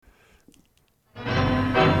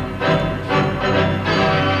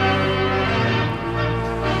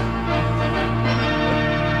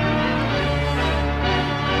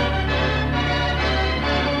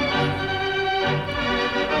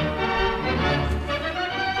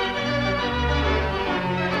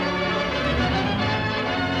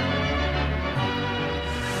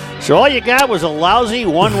So all you got was a lousy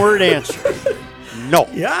one-word answer. No.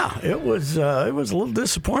 Yeah, it was a little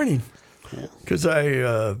disappointing because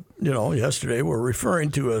yesterday we're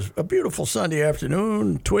referring to a beautiful Sunday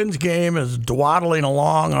afternoon. Twins game is dwaddling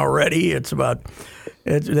along already.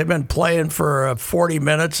 They've been playing for 40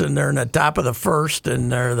 minutes and they're in the top of the first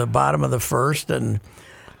and they're the bottom of the first. And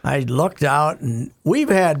I looked out and we've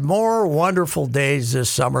had more wonderful days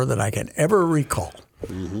this summer than I can ever recall.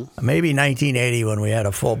 Mm-hmm. Maybe 1980 when we had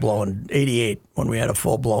a full-blown, 88 when we had a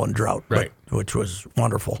full-blown drought, right? Which was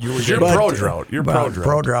wonderful. You're pro drought. You're pro drought.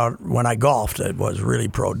 Pro drought. When I golfed, it was really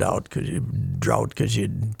pro drought because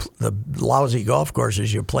the lousy golf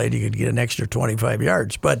courses you played, you could get an extra 25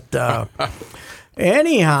 yards. But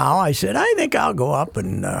anyhow, I said I think I'll go up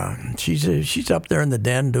and she's up there in the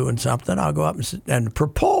den doing something. I'll go up and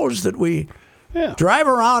propose that we. Yeah. Drive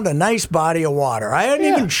around a nice body of water. I hadn't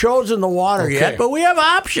even chosen the water yet, but we have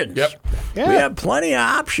options. Yep. Yeah. We have plenty of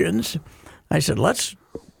options. I said, let's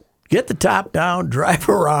get the top down, drive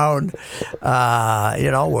around.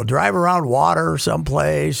 We'll drive around water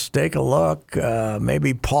someplace, take a look,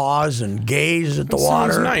 maybe pause and gaze at the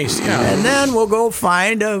water. Sounds nice, yeah. And then we'll go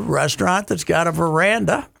find a restaurant that's got a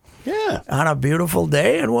veranda on a beautiful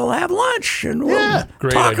day, and we'll have lunch, and we'll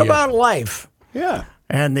talk about life. Yeah.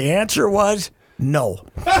 And the answer was no.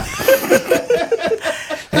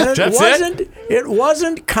 It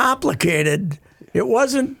wasn't complicated. It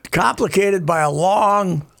wasn't complicated by a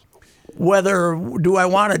long whether do I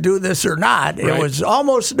want to do this or not. Right. It was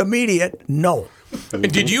almost immediate no. And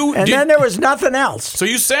then there was nothing else. So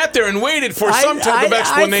you sat there and waited for some type of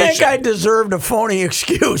explanation. I think I deserved a phony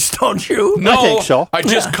excuse, don't you? No, I think so. I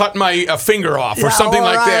just cut my finger off or something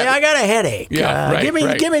like that. I got a headache. Yeah, give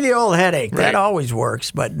me the old headache. Right. That always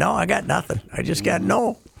works. But no, I got nothing. I just got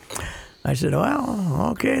no. I said, well,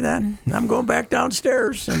 okay then. I'm going back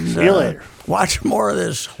downstairs and see you later. Watch more of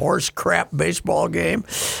this horse crap baseball game,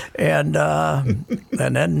 and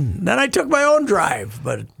then I took my own drive,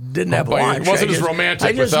 but didn't have lunch. It wasn't as romantic.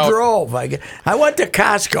 I just drove. I went to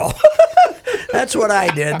Costco. That's what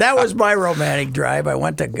I did. That was my romantic drive. I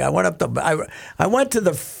went to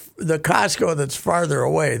the Costco that's farther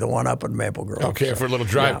away, the one up in Maple Grove. Okay, for a little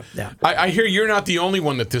drive. Yeah. I hear you're not the only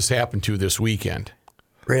one that this happened to this weekend.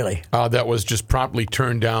 Really? That was just promptly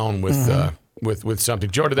turned down with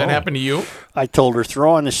something. Joe, did that happen to you? I told her,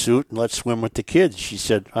 throw on the suit and let's swim with the kids. She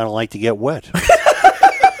said, I don't like to get wet.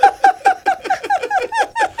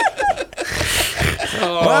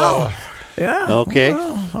 Well, yeah. Okay.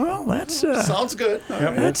 Well, that's sounds good.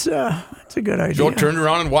 That's a good idea. Joe turned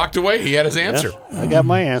around and walked away. He had his answer. I got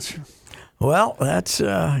my answer. Well, that's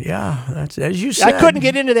as you said. I couldn't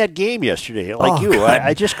get into that game yesterday, like you.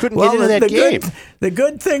 I just couldn't get into that game. The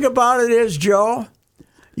good thing about it is, Joe,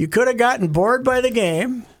 you could have gotten bored by the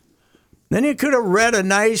game. Then you could have read a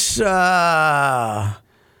nice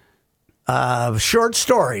short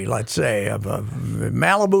story, let's say, a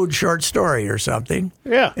Malibu short story or something.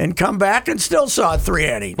 Yeah. And come back and still saw 3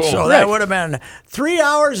 innings. Boom. So that would have been 3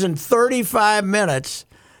 hours and 35 minutes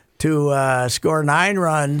to score 9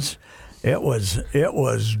 runs. It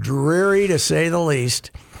was dreary to say the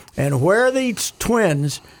least. And where these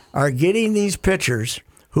Twins are getting these pitchers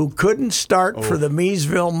who couldn't start for the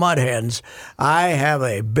Miesville Mudhens, I have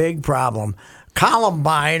a big problem.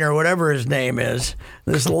 Columbine, or whatever his name is,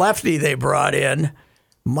 this lefty they brought in,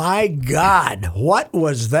 my God, what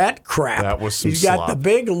was that crap? That was some He's got slop. the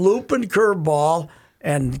big loop and curveball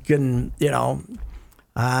and can,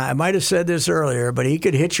 I might have said this earlier, but he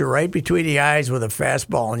could hit you right between the eyes with a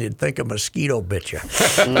fastball, and you'd think a mosquito bit you.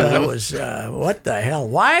 That was what the hell?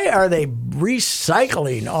 Why are they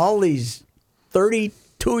recycling all these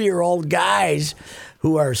 32-year-old guys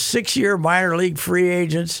who are 6-year minor league free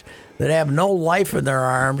agents that have no life in their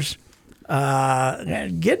arms?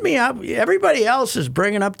 Get me up. Everybody else is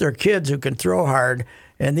bringing up their kids who can throw hard,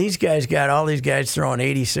 and these guys got all these guys throwing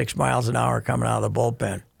 86 miles an hour coming out of the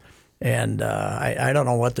bullpen. And I don't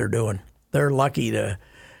know what they're doing. They're lucky to.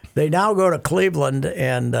 They now go to Cleveland,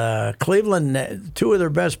 and Cleveland, 2 of their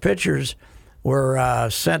best pitchers were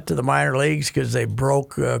sent to the minor leagues because they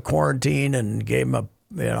broke quarantine and gave them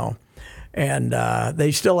and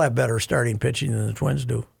they still have better starting pitching than the Twins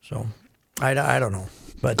do. So I don't know.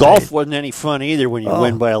 But golf wasn't any fun either when you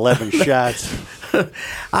win by 11 shots.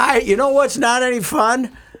 You know what's not any fun?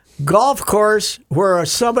 Golf course where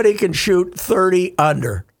somebody can shoot 30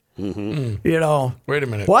 under. Mm-hmm. Wait a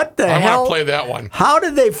minute. What the hell? I want to play that one. How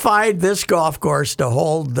did they find this golf course to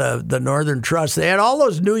hold the Northern Trust? They had all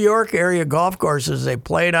those New York area golf courses they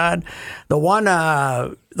played on. The one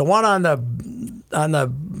on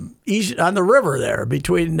the east on the river there,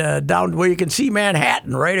 between down where you can see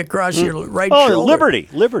Manhattan right across your right Oh, shoulder.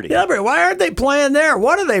 Liberty. Yeah, but why aren't they playing there?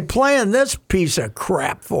 What are they playing this piece of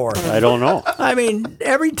crap for? I don't know. I mean,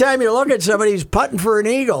 every time you look at somebody who's putting for an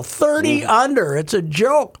eagle, 30 under. It's a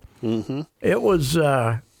joke. Mm-hmm. It was,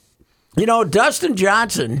 Dustin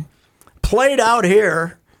Johnson played out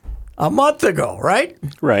here a month ago, right?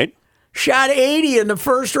 Right. Shot 80 in the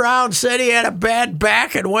first round, said he had a bad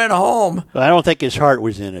back and went home. I don't think his heart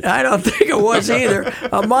was in it. I don't think it was either.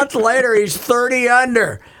 A month later, he's 30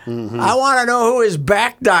 under. Mm-hmm. I want to know who his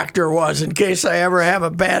back doctor was in case I ever have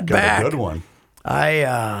a bad back. A good one.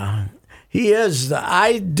 He is.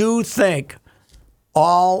 I do think,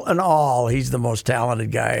 all in all, he's the most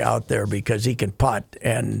talented guy out there because he can putt,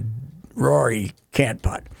 and Rory can't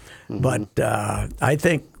putt. Mm-hmm. But I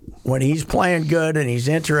think when he's playing good and he's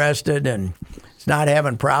interested and he's not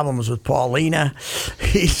having problems with Paulina,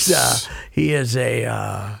 he's the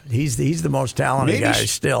most talented guy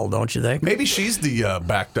still, don't you think? Maybe she's the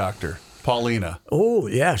back doctor, Paulina. Oh,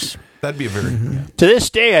 yes. That'd be a very... To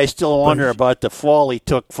this day, I still wonder about the fall he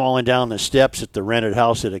took falling down the steps at the rented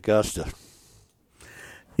house at Augusta.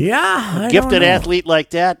 Yeah, Gifted athlete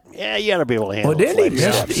like that, yeah, you got to be able to handle it.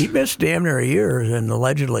 Well, he missed damn near a year, and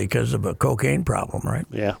allegedly because of a cocaine problem, right?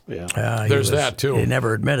 Yeah. There's that, too. He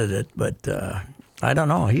never admitted it, but I don't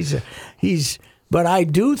know. But I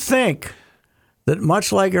do think that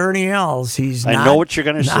much like Ernie Els, he's I know what you're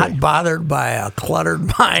gonna say. Not bothered by a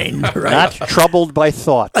cluttered mind, right? Not troubled by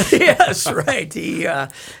thoughts. Yes, right. He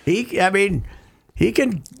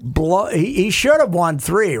can blow. He should have won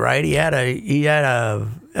 3, right? He had a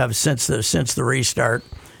since the restart.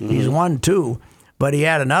 Mm-hmm. He's won 2, but he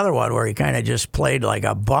had another one where he kind of just played like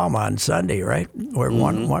a bum on Sunday, right? Or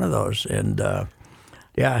one of those, and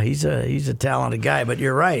he's a talented guy. But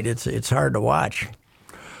you're right. It's hard to watch.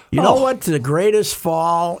 You know what the greatest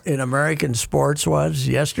fall in American sports was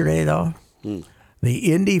yesterday, though?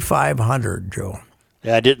 The Indy 500, Joe.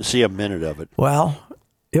 Yeah, I didn't see a minute of it. Well,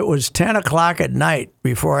 it was 10 o'clock at night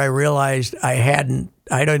before I realized I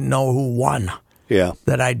didn't know who won. Yeah.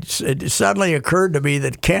 It suddenly occurred to me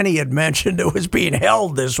that Kenny had mentioned it was being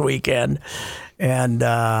held this weekend. And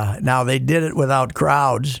now they did it without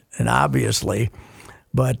crowds, and obviously.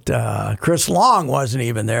 But Chris Long wasn't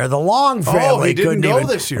even there. The Long family didn't couldn't go even.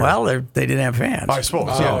 this year. Well, they didn't have fans. I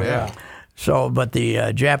suppose. Yeah. So, but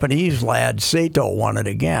the Japanese lad, Sato, won it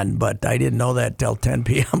again, but I didn't know that till 10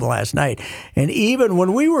 p.m. last night. And even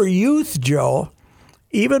when we were youth, Joe,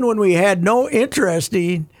 even when we had no interest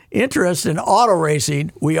in auto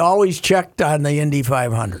racing, we always checked on the Indy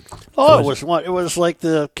 500. Oh, it was like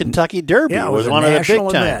the Kentucky Derby. Yeah, it was a one of the national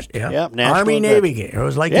big times. event. Yeah. National Army-Navy game. It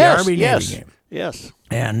was like the Army-Navy game. Yes.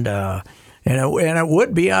 And it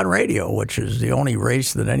would be on radio, which is the only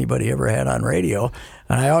race that anybody ever had on radio.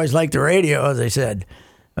 And I always liked the radio, as I said.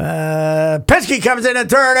 Penske comes in a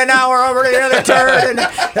turn, and now we're over to the other turn. And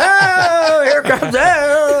here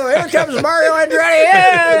comes Mario Andretti.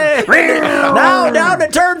 Hey! Now down to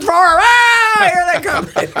turn 4. Here they come.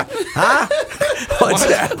 Huh? What's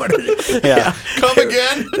happening? Yeah. Come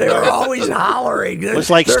again? They were always hollering. It was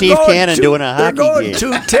like Steve Cannon doing a hockey game. game. They're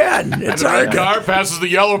going 210. It's the red car passes the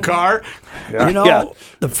yellow car.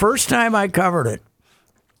 The first time I covered it,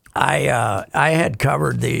 I had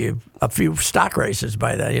covered a few stock races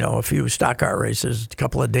by then, a few stock car races, a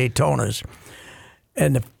couple of Daytonas,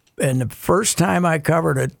 and the first time I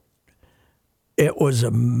covered it, it was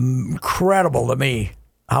incredible to me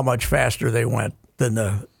how much faster they went than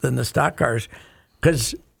the stock cars,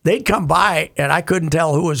 because they'd come by and I couldn't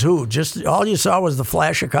tell who was who. Just all you saw was the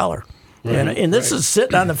flash of color, and this is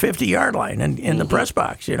sitting on the 50-yard line in the press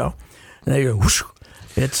box, and they go whoosh.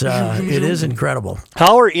 It is incredible.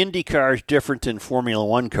 How are Indy cars different than Formula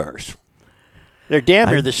One cars? They're damn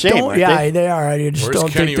near the same, aren't they? They are. I just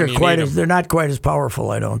don't Kenny think they're not quite as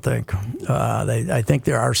powerful, I don't think. I think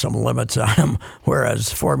there are some limits on them,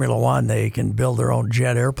 whereas Formula One, they can build their own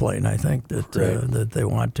jet airplane, I think, that they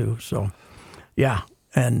want to. So, yeah.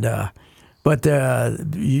 But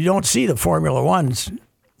you don't see the Formula Ones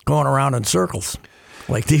going around in circles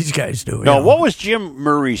like these guys do. No, what was Jim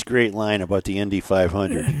Murray's great line about the Indy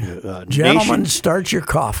 500? Gentlemen, start your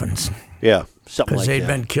coffins. Yeah, something like that. Because they'd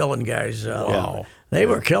been killing guys. They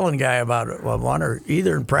were killing guy about one or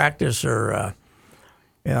either in practice or,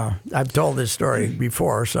 I've told this story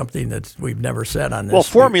before, something that we've never said on this. Well,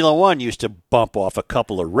 Formula One used to bump off a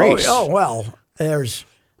couple of races.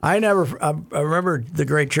 I remember the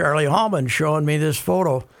great Charlie Hallman showing me this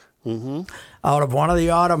photo out of one of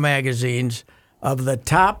the auto magazines of the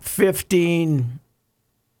top 15.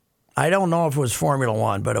 I don't know if it was Formula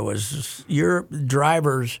One, but it was your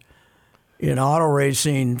drivers in auto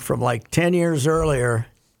racing from like 10 years earlier.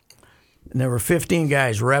 And there were 15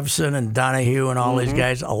 guys, Revson and Donahue and all these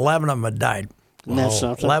guys. 11 of them had died. Isn't that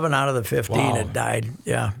something? 11 out of the 15 Wow. had died.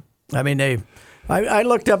 Yeah. I mean, I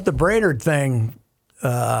looked up the Brainerd thing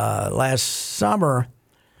last summer,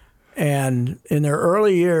 and in their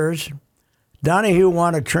early years, Donahue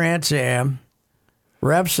won a Trans Am,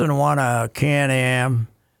 Revson won a Can-Am,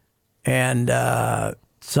 and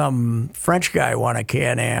some French guy won a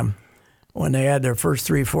Can-Am when they had their first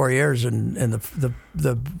 3-4 years, and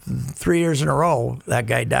the 3 years in a row, that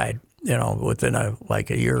guy died. Within a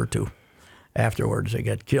year or two afterwards, they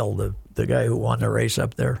got killed. The guy who won the race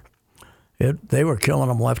up there, they were killing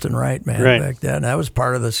them left and right, man. Right. Back then, that was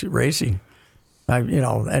part of this racing.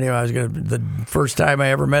 The first time I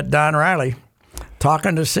ever met Don Riley,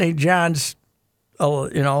 talking to St. John's,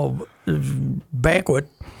 banquet,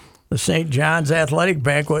 the St. John's athletic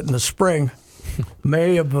banquet in the spring.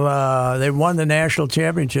 May of they won the national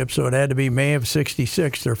championship, so it had to be May of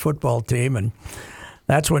 '66. Their football team, and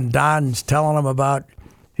that's when Don's telling them about.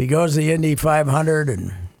 He goes to the Indy 500,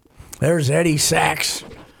 and there's Eddie Sachs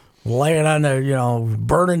laying on the,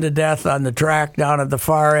 burning to death on the track down at the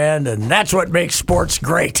far end, and that's what makes sports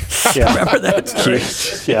great. Yeah. Remember that story?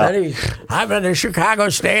 Yeah. I'm in the Chicago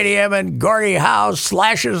Stadium, and Gordie Howe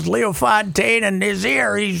slashes Leo Fontaine in his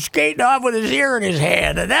ear. He's skating off with his ear in his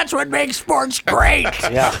hand, and that's what makes sports great.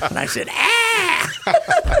 Yeah. And I said,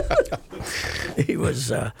 He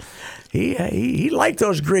was, he liked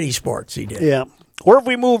those gritty sports, he did. Yeah. Where have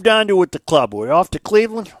we moved on to with the club? We're off to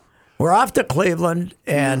Cleveland? We're off to Cleveland,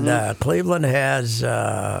 and Cleveland has,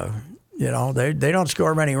 they don't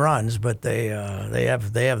score many runs, but they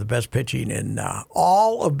have the best pitching in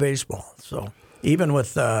all of baseball. So even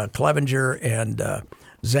with Clevenger and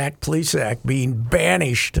Zach Plesac being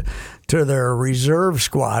banished to their reserve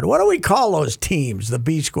squad, what do we call those teams? The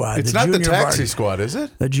B squad. It's not the junior taxi squad, is it?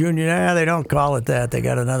 The junior. They don't call it that. They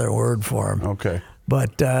got another word for them. Okay.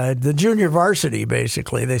 But the junior varsity,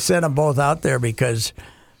 basically, they sent them both out there because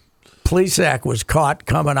Plesac was caught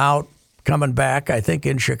coming back, I think,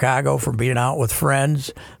 in Chicago from being out with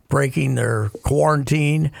friends, breaking their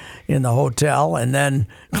quarantine in the hotel. And then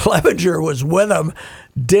Clevenger was with him,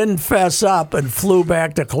 didn't fess up, and flew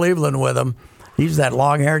back to Cleveland with him. He's that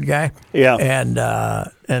long-haired guy. Yeah.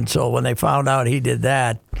 And so when they found out he did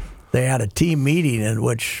that, they had a team meeting in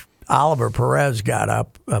which Oliver Perez got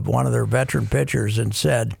up, one of their veteran pitchers, and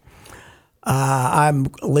said, I'm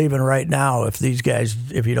leaving right now if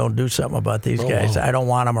you don't do something about these guys. I don't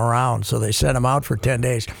want them around. So they sent them out for 10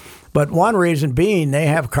 days. But one reason being they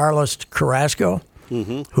have Carlos Carrasco,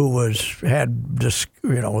 who had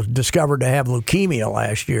discovered to have leukemia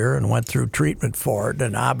last year and went through treatment for it.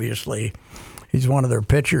 And obviously he's one of their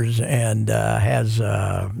pitchers and has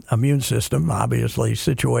immune system, obviously,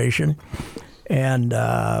 situation. And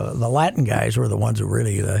the Latin guys were the ones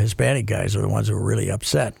the Hispanic guys are the ones who were really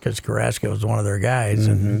upset because Carrasco was one of their guys,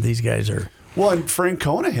 and these guys are. Well, and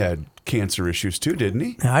Francona had cancer issues too, didn't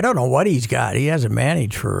he? I don't know what he's got. He hasn't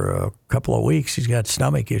managed for a couple of weeks. He's got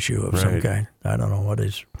stomach issue of some kind. I don't know what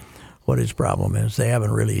his problem is. They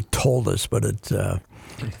haven't really told us, but it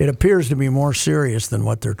appears to be more serious than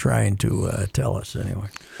what they're trying to tell us anyway.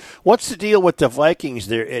 What's the deal with the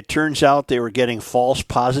Vikings? It turns out they were getting false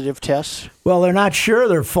positive tests. Well, they're not sure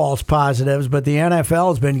they're false positives, but the NFL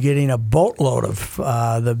has been getting a boatload of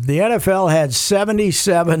the NFL had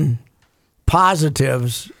 77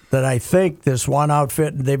 positives that I think this one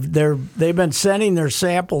outfit they've been sending their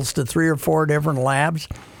samples to 3 or 4 different labs,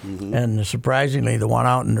 and surprisingly, the one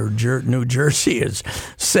out in New Jersey is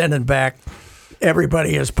sending back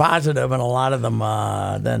everybody is positive, and a lot of them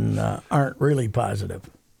then aren't really positive.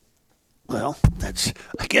 Well,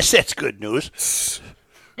 I guess that's good news.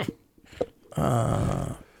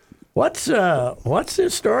 What's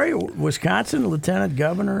this story? Wisconsin Lieutenant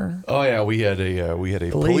Governor. Oh yeah, we had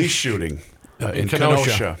a police shooting in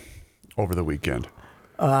Kenosha over the weekend.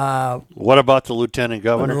 What about the Lieutenant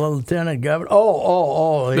Governor? The Lieutenant Governor.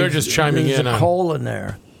 Oh! They're just chiming there's in a on. coal in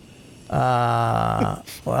there.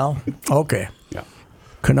 Well, okay. Yeah.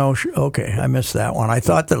 Kenosha. Okay, I missed that one. I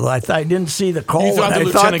didn't see the coal. You thought and the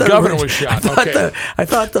I thought Lieutenant Governor was shot. Okay. I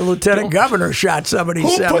thought the Lieutenant Governor shot somebody. Who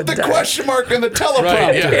 7 put the times. question mark in the teleprompter?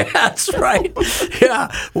 Right, yeah. Yeah, that's right.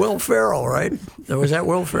 Yeah, Will Ferrell, right? Was that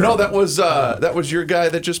Will Ferrell? No, that was your guy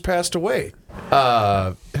that just passed away.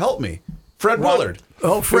 Help me, Fred Willard.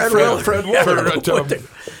 Oh, Fred Willard. Fred Willard.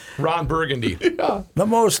 Ron Burgundy. The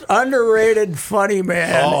most underrated funny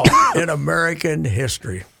man in American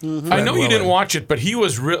history. I know you didn't watch it, but he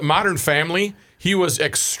was Modern Family. He was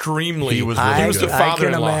extremely. He was really he was the good. I can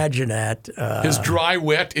father-in-law. imagine that. His dry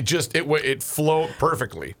wit, it flowed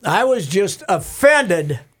perfectly. I was just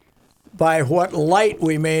offended by what light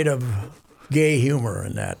we made of gay humor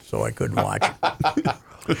in that, so I couldn't watch it.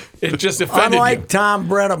 It just offended Unlike you. Tom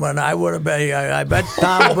Brenneman, I would have been. I bet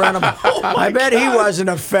Tom Brenneman. I bet he wasn't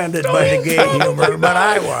offended by the gay humor, but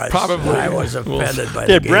I was. Probably. I was offended by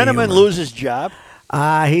the Did gay Brenneman humor. lose his job?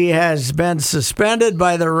 He has been suspended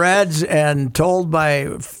by the Reds and told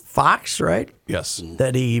by Fox, right, Yes.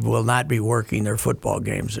 that he will not be working their football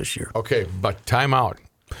games this year. Okay, but time out.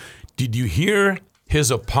 Did you hear his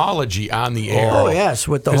apology on the air? Oh yes,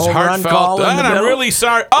 with the His home run heartfelt, call in the "And I'm middle. really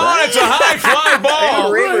sorry. Oh, it's a high fly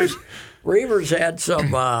ball. Reavers had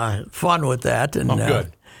some fun with that, and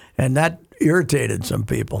good. And that irritated some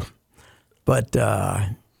people. But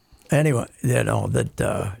anyway, you know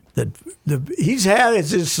that he's had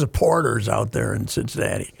his supporters out there in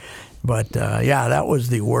Cincinnati. But yeah, that was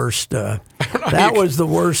the worst. That was the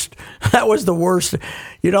worst. That was the worst.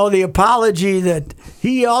 You know, the apology that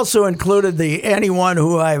he also included the anyone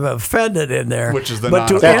who I've offended in there, Which is the but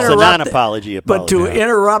to non-apology. That's the interrupt- non-apology But to apology.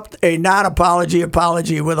 interrupt a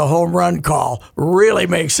non-apology with a home run call really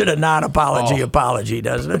makes it a non-apology apology,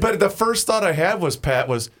 doesn't it? But the first thought I had was, Pat,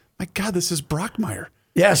 my God, this is Brockmire.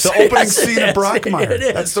 Yes, The opening yes, scene yes, of Brockmire. it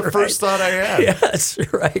is, That's the right. first thought I had. Yes,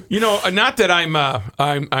 right. You know, not that I'm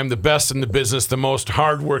the best in the business, the most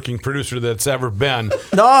hardworking producer that's ever been.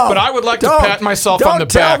 No, but I would like to don't- pat myself on the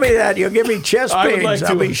Don't tell back. me that. You'll give me chest I would pains. like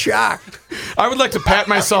I'll to- be shocked. I would like to pat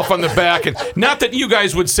myself on the back, and not that you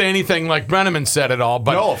guys would say anything like Brenneman said at all,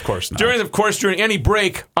 but No, of course not. During any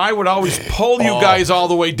break, I would always pull you guys all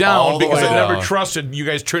the way down All the because way I never down. trusted you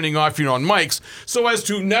guys turning off your own mics, so as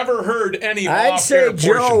to never heard any I'd say off-air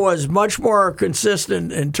Joe portion. was much more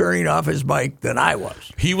consistent in turning off his mic than I was.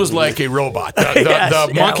 He was like a robot. The Yes,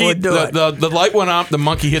 the yeah, monkey, would do it. the light went off, the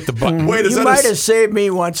monkey hit the button. Wait, is You that might have saved me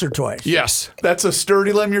once or twice. Yes. that's a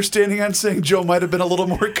sturdy limb you're standing on, saying Joe might have been a little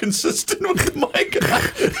more consistent with the mic?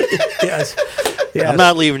 Yes. Yes. I'm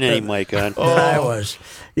not leaving any mic on. than I was.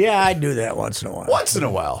 Yeah, I do that once in a while. Once in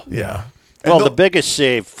a while, yeah. Well, And the biggest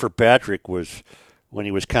save for Patrick was when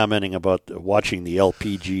he was commenting about watching the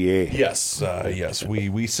LPGA. Yes, yes,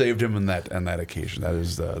 we saved him on that occasion.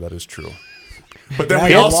 That is true. But then That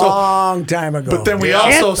we was a also, long time ago. but then we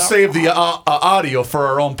also saved the audio for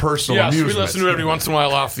our own personal Yes, we amusement. listen to it every once in a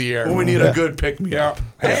while off the air. when we need a good pick me up.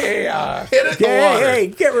 Hey, Hit it in the water. Hey,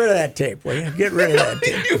 get rid of that tape, will you? Get rid of that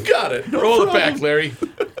tape. You got it. No roll it problem. back, Larry.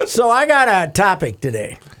 So I got a topic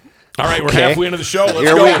today. All right, we're Okay. halfway into the show. Let's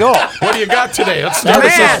Here go. we go. What do you got today? Let's start This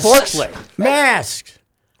with is Masks. Sports Lake. Masks.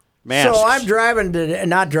 Masks. So I'm driving today.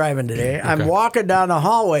 Not driving today. I'm walking down the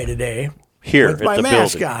hallway today here with at my the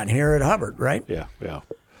mask building. on here at Hubbard, right? Yeah, yeah.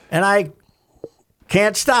 And I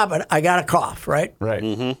can't stop it. I got a cough, right? Right.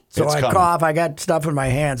 So It's I coming. cough. I got stuff in my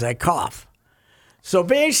hands. I cough. So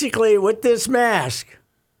basically, with this mask,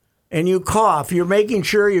 and you cough, you're making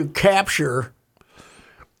sure you capture.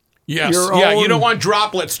 Yes. your Yeah, you own- don't want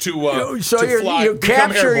droplets to So to fly, you become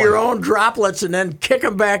capture airborne. your own droplets and then kick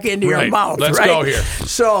them back into your Right. mouth. Let's right? go here.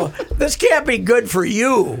 So this can't be good for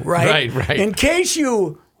you, right? Right, right. In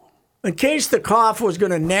case the cough was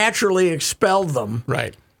going to naturally expel them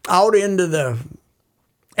Right. out into the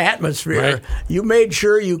atmosphere, Right. you made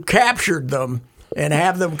sure you captured them and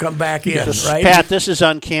have them come back in, right? Pat, this is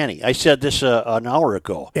uncanny. I said this an hour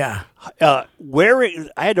ago. Yeah. Wearing,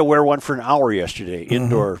 I had to wear one for an hour yesterday,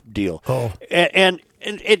 indoor deal. Oh. And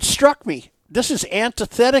it struck me. This is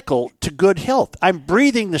antithetical to good health. I'm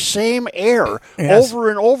breathing the same air Yes. over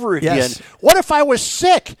and over again. Yes. What if I was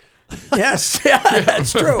sick? Yes, yeah,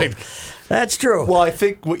 that's true. That's true. Well, I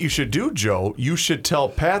think what you should do, Joe, you should tell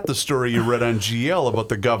Pat the story you read on GL about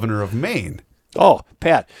the governor of Maine. Oh,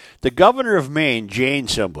 Pat, the governor of Maine, Jane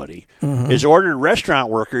somebody, is ordering restaurant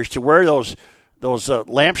workers to wear those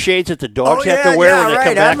lampshades that the dogs have to wear when they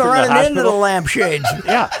come back I'm from the running hospital. into the lampshades.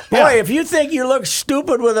 Yeah, Boy, yeah. if you think you look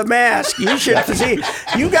stupid with a mask, you should see.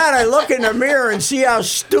 You gotta look in the mirror and see how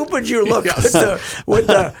stupid you look with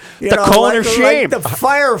the cone of shame. like the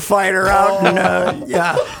firefighter out. And,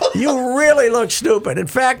 yeah, you really look stupid. In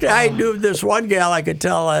fact, I knew this one gal. I could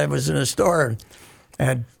tell I was in a store.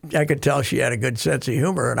 And I could tell she had a good sense of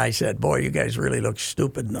humor, and I said, "Boy, you guys really look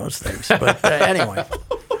stupid in those things." But anyway.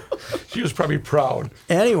 She was probably proud.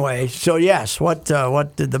 Anyway, so yes, what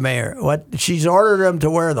did the mayor? What she's ordered him to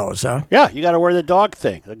wear those, huh? Yeah, you got to wear the dog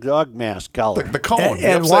thing, the dog mask collar. The cone. And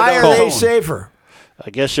the upside why down are they cone. safer? I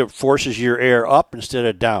guess it forces your air up instead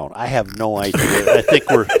of down. I have no idea. I think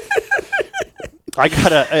we're. I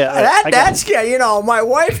gotta. That's my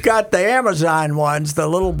wife got the Amazon ones, the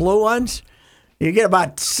little blue ones. You get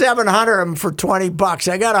about 700 of them for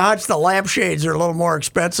 $20. I got a hunch the lampshades are a little more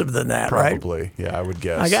expensive than that, right? Probably, yeah, I would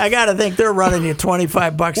guess. I got to think they're running you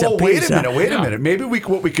 $25 well, a piece. Wait a minute. Maybe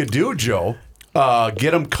what we could do, Joe, get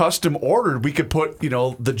them custom ordered. We could put, the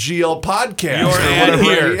GL podcast Your or ad whatever.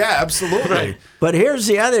 here. Yeah, absolutely. Right. But here's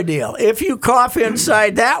the other deal. If you cough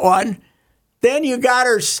inside that one, then you got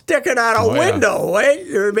her sticking on a window, right?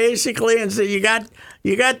 Or basically, and so you got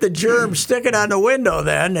the germ sticking on the window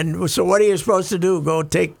then, and so what are you supposed to do? Go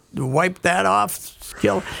wipe that off?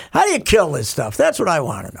 Kill? How do you kill this stuff? That's what I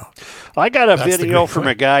want to know. I got a video from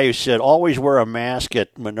a guy who said, always wear a mask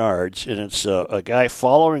at Menards, and it's a guy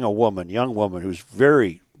following a young woman who's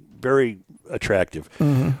very, very attractive,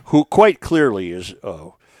 who quite clearly is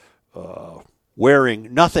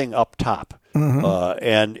wearing nothing up top.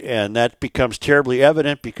 And that becomes terribly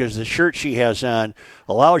evident because the shirt she has on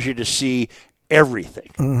allows you to see everything.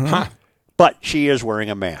 But she is wearing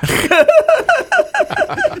a mask.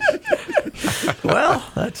 Well,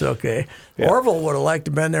 that's okay. Yeah. Orville would have liked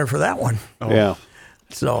to have been there for that one. Yeah.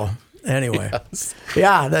 So anyway,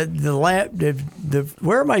 yeah. The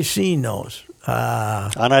where am I seeing those?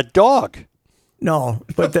 On a dog. No,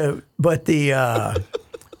 but the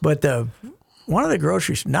one of the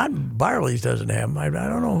groceries, not Barley's doesn't have them. I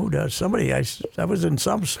don't know who does. Somebody I was in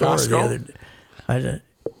some store Costco? the other day.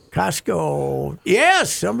 Costco.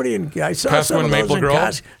 Yes, somebody I saw Costco some in of those Maple in Grove?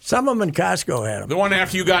 Costco. Some of them in Costco had them. The one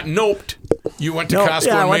after you got noped, you went to Costco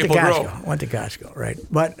yeah, I in went Maple to Costco. Grove. Went to Costco, right?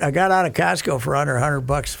 But I got out of Costco for under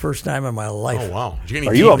 $100 first time in my life. Oh, wow. Did you get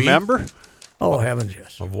Are any you a TP? member? Oh, heavens,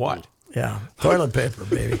 yes. Of what? Yeah, toilet paper,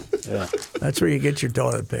 baby. Yeah. That's where you get your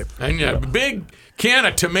toilet paper. And a big can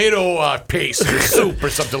of tomato paste or soup or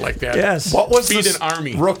something like that. Yes. What was Feed the, an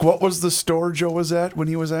army. Rook, what was the store Joe was at when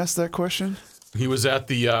he was asked that question? He was at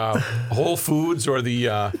the Whole Foods or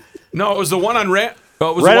the no, it was the one on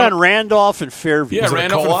On Randolph and Fairview. Yeah, it a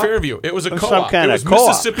Randolph and co-op? Fairview. It was a Some co-op. kind It of was co-op.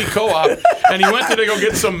 Mississippi Co-op, and he went to go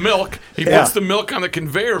get some milk. He puts the milk on the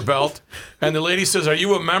conveyor belt, and the lady says, "Are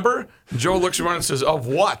you a member?" Joe looks around and says, "Of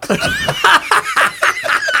what?"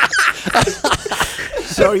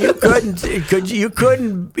 So you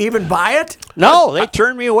couldn't even buy it? No, they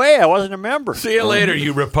turned me away. I wasn't a member. See you later,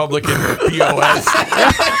 you Republican POS.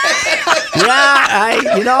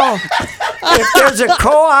 Yeah, if there's a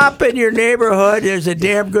co-op in your neighborhood, there's a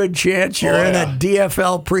damn good chance you're in a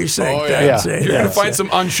DFL precinct. Oh, yeah. I'd say. You're going to That's find it. some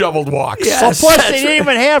unshoveled walks. Yeah. Well, plus, That's they didn't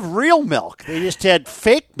even have real milk. They just had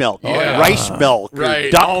fake milk, Yeah. rice milk, or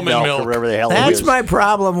Right, duck almond milk, milk. or whatever the hell it That's is. my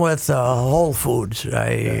problem with Whole Foods.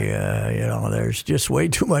 There's just way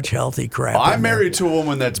too much healthy crap. I'm in there. married to a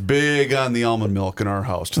woman that's big on the almond milk in our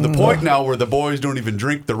house, to the point now where the boys don't even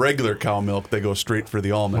drink the regular cow milk. They go straight for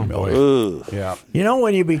the almond milk. Ugh. Yeah.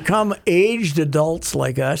 When you become aged adults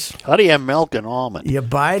like us, How do you have milk and almond? you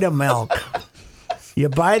buy the milk.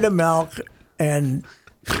 And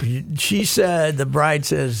the bride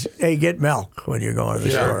says, "Hey, get milk when you're going to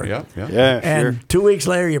the store." Yeah. Yeah, And sure. 2 weeks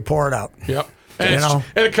later, you pour it out. Yep. And, You it's- know.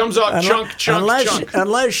 and it comes out chunk.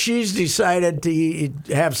 Unless she's decided to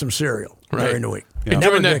have some cereal during the week. Yeah.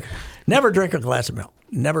 Never drink a glass of milk.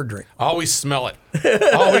 Never drink. Always smell it.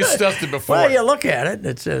 Always test it before. Well, you look at it.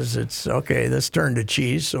 It says it's okay. This turned to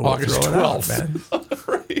cheese, so we'll August throw it out, 12th. man.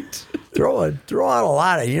 Right. Throw out a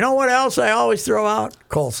lot of. You know what else I always throw out?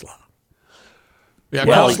 Coleslaw. Yeah,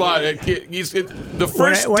 Well, coleslaw. The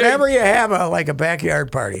first Whenever day, you have a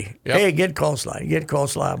backyard party, Yep. hey, get coleslaw. You get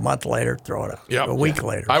coleslaw a month later, throw it out. Yep. A week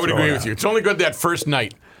later, I would throw agree it with out. you. It's only good that first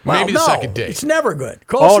night, Well, maybe the no, second day. It's never good.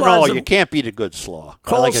 Oh, no, Coleslaw's you can't beat a good slaw.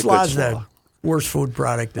 I like a good Coleslaw's slaw. the worst food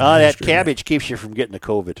product. In Oh, the that history, man. cabbage keeps you from getting the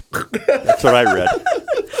COVID. That's what I read.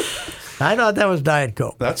 I thought that was Diet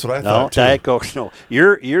Coke. That's what I No, thought, too. Diet Coke. No,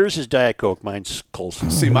 yours is Diet Coke. Mine's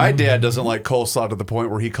coleslaw. See, my dad doesn't like coleslaw to the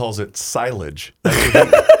point where he calls it silage.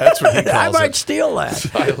 That's what he I calls might it. steal that.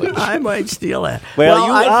 I might steal that. Well,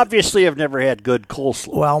 you I've- obviously have never had good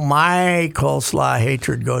coleslaw. Well, my coleslaw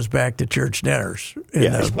hatred goes back to church dinners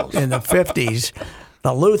in the 50s.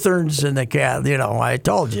 The Lutherans and the Catholic, I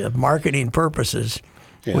told you, marketing purposes,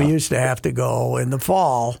 we used to have to go in the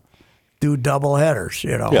fall, do double headers,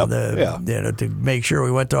 to make sure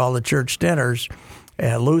we went to all the church dinners,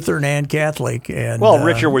 Lutheran and Catholic. And Well,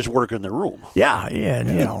 Richard was working the room. Yeah,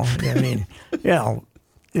 and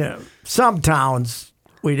some towns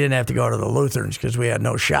we didn't have to go to the Lutherans because we had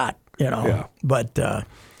no shot, Yeah. But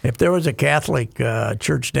if there was a Catholic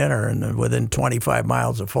church dinner and within 25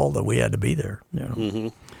 miles of Fulda, we had to be there.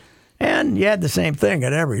 And you had the same thing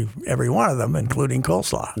at every one of them, including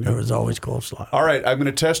coleslaw. There was always coleslaw. All right, I'm going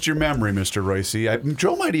to test your memory, Mr. Royce.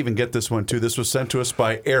 Joe might even get this one, too. This was sent to us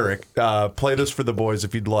by Eric. Play this for the boys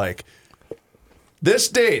if you'd like. This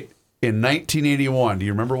date in 1981, do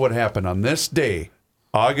you remember what happened on this day?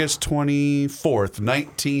 August 24th,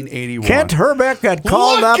 1981. Kent Herbeck got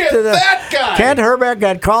called Look up at to the that guy! Kent Herbeck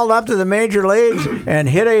got called up to the major leagues and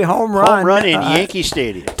hit a home run in Yankee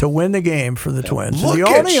Stadium to win the game for the Twins. Look The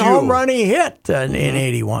at only you. home run he hit in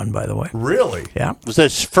 81, by the way. Really? Yeah. Was that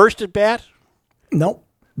his first at bat? Nope.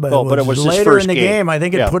 But, Oh, but it was his later first in the game. I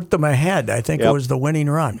think it Yeah. put them ahead. I think it Yep. was the winning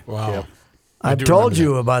run. Wow. I've do told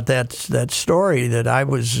remember you about that story that I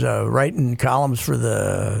was writing columns for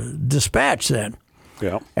the Dispatch then.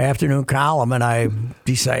 Yeah. Afternoon column, and I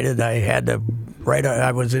decided I had to write.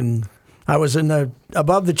 I was in the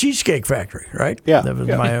above the Cheesecake Factory, right? Yeah, That was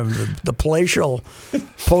yeah. the palatial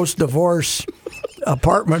post-divorce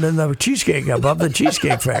apartment in the Cheesecake above the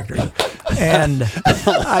Cheesecake Factory, and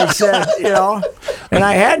I said, and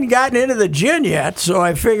I hadn't gotten into the gin yet, so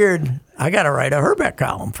I figured I got to write a Herbeck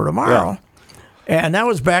column for tomorrow, and that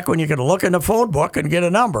was back when you could look in the phone book and get a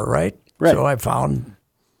number, right? Right. So I found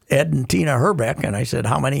Ed and Tina Herbeck, and I said,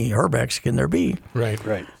 how many Herbecks can there be? Right.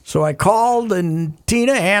 Right. So I called, and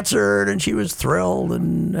Tina answered, and she was thrilled,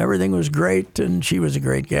 and everything was great, and she was a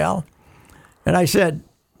great gal. And I said,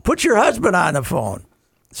 put your husband on the phone.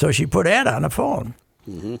 So she put Ed on the phone.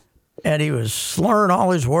 Mm-hmm. And he was slurring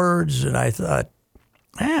all his words, and I thought,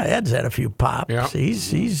 Ed's had a few pops. Yeah.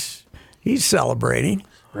 He's celebrating.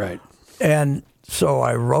 Right. And so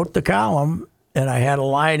I wrote the column, and I had a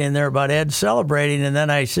line in there about Ed celebrating, and then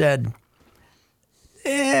I said,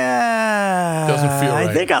 yeah, Doesn't feel I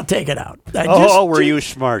right. think I'll take it out. Were you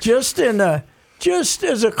smart? Just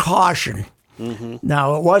as a caution. Mm-hmm.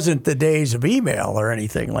 Now, it wasn't the days of email or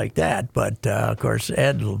anything like that, but of course,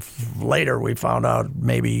 Ed, later we found out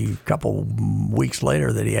maybe a couple weeks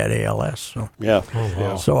later that he had ALS. So.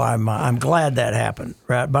 Yeah. So I'm glad that happened.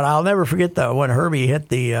 Right? But I'll never forget when Herbie hit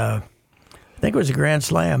the, I think it was a grand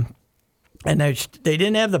slam, and they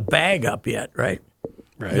didn't have the bag up yet, right?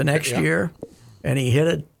 Right. The next year, and he hit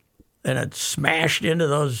it, and it smashed into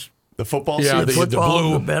those The football Yeah, seats? the football,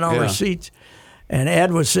 blue. the bent over Yeah. seats, and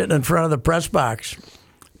Ed was sitting in front of the press box,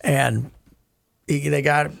 and he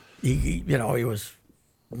was.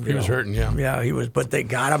 He was hurting, yeah. Yeah, he was, but they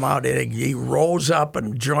got him out. He rose up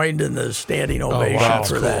and joined in the standing ovation wow.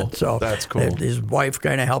 for That's cool. that. So That's cool. His wife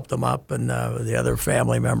kind of helped him up, and the other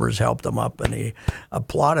family members helped him up, and he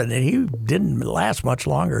applauded. And he didn't last much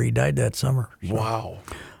longer. He died that summer. Wow.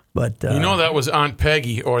 But That was Aunt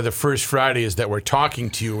Peggy or the First Fridays that were talking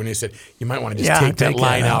to you when they said, you might want to just take that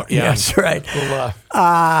line out. Yeah. That's right. Well,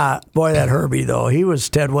 Boy, that Herbie, though, he was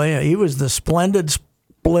Ted Williams. He was the splendid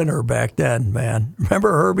splinter back then, man.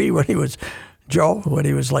 Remember Herbie when he was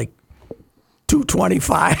like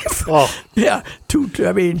 225? Oh. Yeah,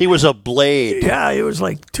 He was a blade. yeah, he was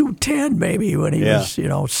like 210 maybe when he was,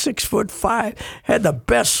 6'5", had the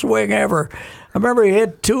best swing ever. I remember he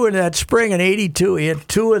hit two in that spring in '82. He hit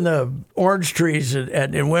two in the orange trees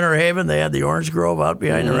in Winter Haven. They had the orange grove out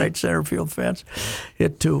behind the right center field fence.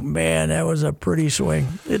 Hit two. Man, that was a pretty swing.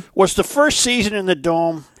 Was the first season in the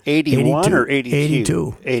Dome 81 or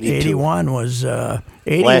 82? 81 was Last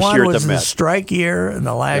 81 year at was the the Met. strike year, and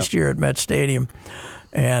the last year at Met Stadium,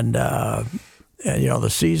 and the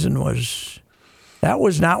season was. That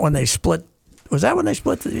was not when they split. Was that when they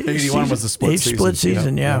split? 81 was the split season. Split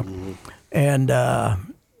season, yeah. Mm-hmm. And the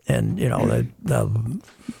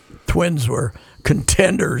Twins were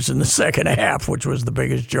contenders in the second half, which was the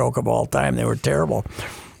biggest joke of all time. They were terrible,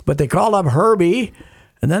 but they called up Herbie,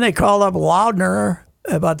 and then they called up Loudner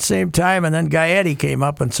about the same time, and then Gaetti came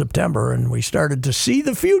up in September, and we started to see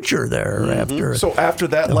the future there after. So after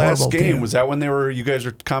that the last horrible game, team. was that when you guys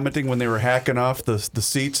were commenting when they were hacking off the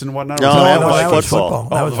seats and whatnot? No, Was that No, was that was football. football.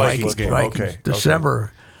 That Oh, was the Vikings game. Vikings. Okay, okay.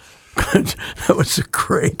 December. That was a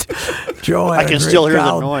great. Joe had I can a great still hear the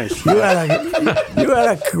column. noise. You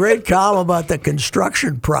had a great column about the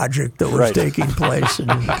construction project that was Right. taking place.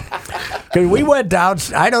 Because we went down.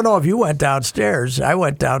 I don't know if you went downstairs. I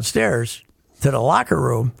went downstairs to the locker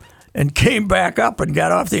room and came back up and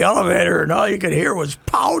got off the elevator, and all you could hear was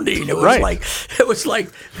pounding. It was Right. like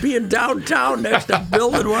being downtown next to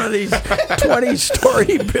building one of these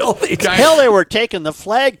 20-story buildings. Hell, they were taking the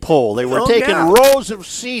flagpole. They were Oh, taking yeah. rows of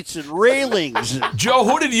seats and railings. Joe,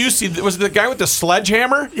 who did you see? Was it the guy with the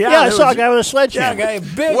sledgehammer? Yeah, I there saw was- a guy with a Yeah, sledgehammer. guy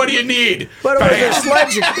big. What do you need? But it was a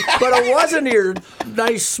sledge. But it wasn't your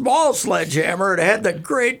nice small sledgehammer. It had the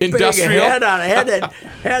great Industrial? big head on it.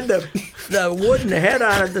 Had the the wooden head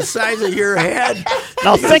on it the size of your head.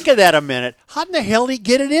 Now think of that a minute. How in the hell did he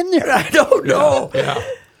get it in there? I don't know. Yeah.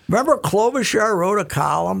 Remember Klobuchar wrote a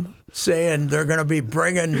column saying they're going to be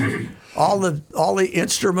bringing all the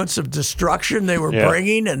instruments of destruction they were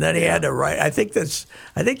bringing, and then he had to write. I think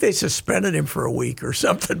they suspended him for a week or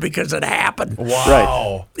something because it happened.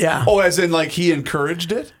 Wow. Yeah. Oh, as in like he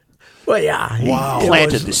encouraged it? Well, yeah.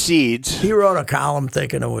 Planted the seeds. He wrote a column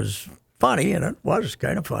thinking it was funny, and it was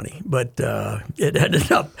kind of funny, but it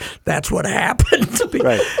ended up that's what happened.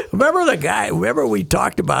 Right. Remember we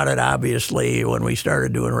talked about it obviously when we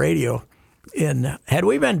started doing radio.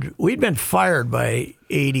 We'd been fired by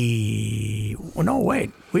 80. Well, no,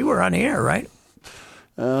 wait, we were on the air, right?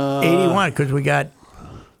 81 because we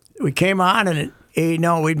came on and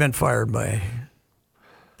we'd been fired by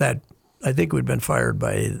that. I think we'd been fired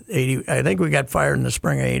by 80. I think we got fired in the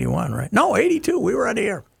spring of 81, right? No, 82. We were on the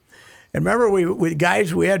air. And remember,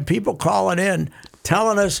 we had people calling in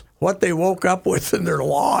telling us what they woke up with in their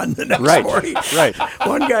lawn the next morning. Right.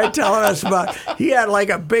 One guy telling us about he had like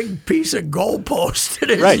a big piece of goalpost in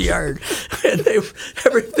his yard, and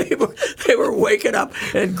they were waking up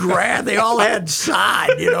and they all had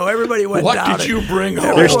sod. Everybody went What down. did you bring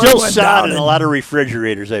home? There's still went sod down in a and- lot of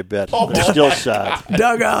refrigerators, I bet. There's still sod.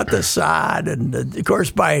 dug out the sod, and of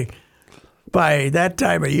course by that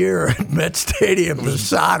time of year at Met Stadium, the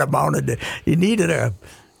sod amounted to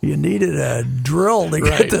you needed a drill to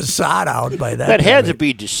get the sod out by that. That had time. to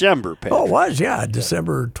be December, Pat. Oh, it was, yeah,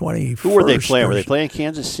 December 21st. Who were they playing? Were they playing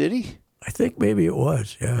Kansas City? I think maybe it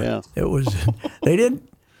was. Yeah. Yeah. It was. They didn't.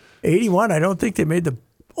 81. I don't think they made the.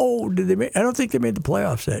 Oh, did they make? I don't think they made the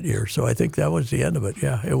playoffs that year. So I think that was the end of it.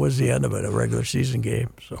 Yeah, it was the end of it. A regular season game.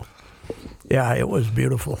 So. Yeah, it was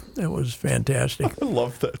beautiful. It was fantastic. I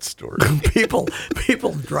love that story. People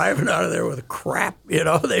driving out of there with crap,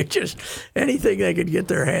 they just anything they could get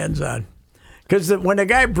their hands on. Because when the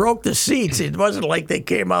guy broke the seats, it wasn't like they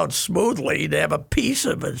came out smoothly. They have a piece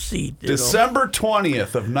of a seat. December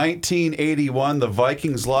 20th of 1981, the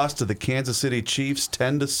Vikings lost to the Kansas City Chiefs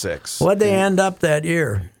 10-6. What'd they end up that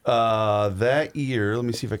year? That year, let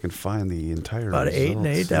me see if I can find the entire About 8-8.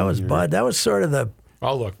 results That was here. Bud. That was sort of the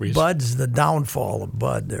I'll look, Reese. Bud's the downfall of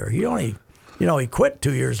Bud. There, he only, he quit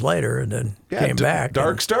 2 years later and then came back.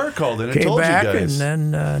 Dark and Star called in and came told back you guys.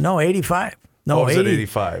 and then 85. No, was 80, it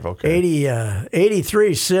 85? Okay.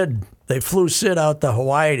 83, Sid, they flew Sid out to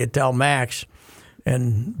Hawaii to tell Max,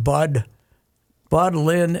 and Bud,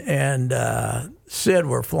 Lynn, and Sid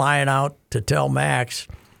were flying out to tell Max,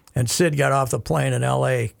 and Sid got off the plane in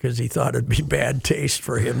L.A. because he thought it'd be bad taste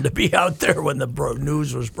for him to be out there when the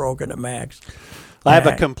news was broken to Max. I have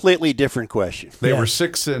a completely different question. They Yeah. were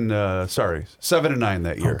 7-9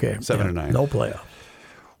 that year. Okay. 7-9. No playoff.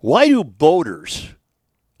 Why do boaters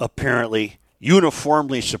apparently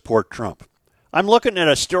uniformly support Trump? I'm looking at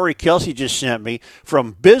a story Kelsey just sent me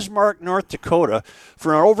from Bismarck, North Dakota.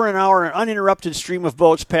 For over an hour, an uninterrupted stream of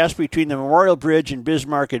boats passed between the Memorial Bridge and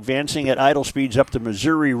Bismarck, advancing at idle speeds up the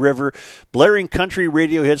Missouri River, blaring country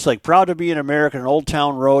radio hits like Proud to Be an American and Old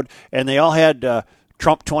Town Road, and they all had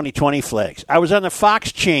Trump 2020 flags. I was on the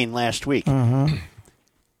Fox chain last week. Mm-hmm.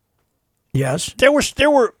 Yes. There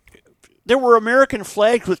were American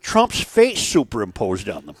flags with Trump's face superimposed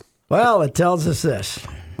on them. Well, it tells us this.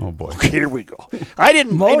 Oh, boy. Here we go. I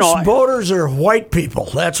didn't. Most voters are white people.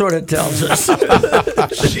 That's what it tells us.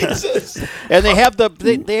 Jesus. And they have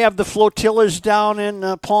the flotillas down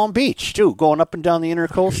in Palm Beach too, going up and down the You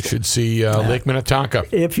intercoastal. should see Lake Minnetonka.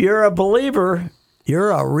 If you're a believer,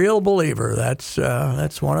 you're a real believer. That's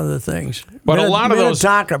one of the things. But a lot of those-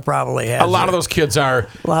 Minnetonka probably has A lot of those kids are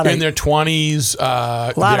lot of- in their 20s.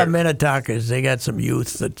 A lot of Minnetonkas, they got some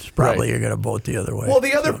youth that's probably are going to vote the other way. Well,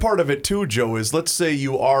 the other part of it, too, Joe, is let's say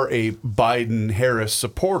you are a Biden-Harris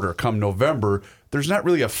supporter come November. There's not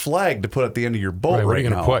really a flag to put at the end of your boat Right, right, what are you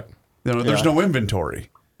now. gonna put? There's no inventory.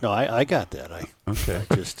 No, I got that. Okay.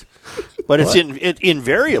 But it's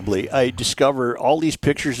invariably I discover all these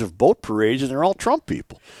pictures of boat parades, and they're all Trump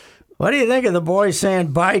people. What do you think of the boys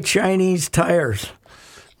saying buy Chinese tires?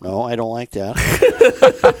 No, I don't like that.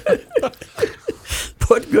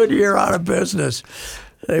 Put Goodyear out of business.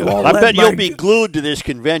 They won't I let bet you'll my- be glued to this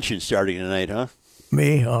convention starting tonight, huh?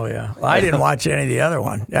 Me? Oh, yeah. Well, I didn't watch any of the other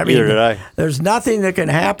one. I mean, Neither did I. There's nothing that can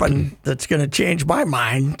happen that's going to change my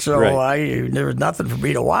mind. So Right. there was nothing for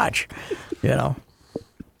me to watch. The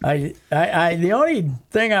only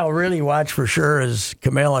thing I'll really watch for sure is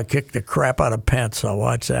Kamala kick the crap out of Pence. I'll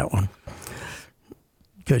watch that one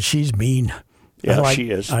because she's mean. Yeah, she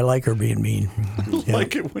is. I like her being mean. Yeah.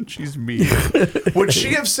 Like it when she's mean. Would she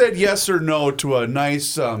have said yes or no to a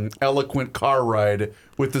nice, eloquent car ride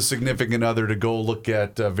with the significant other to go look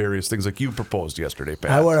at various things like you proposed yesterday,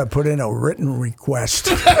 Pat? I would have put in a written request.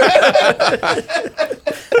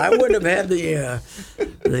 I wouldn't have had the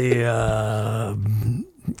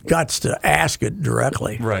guts to ask it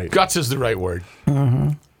directly. Right. Guts is the right word.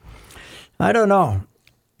 I don't know.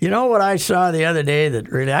 You know what I saw the other day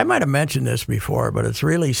that really, I might have mentioned this before, but it's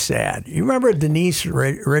really sad. You remember Denise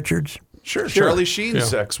Richards? Sure. Charlie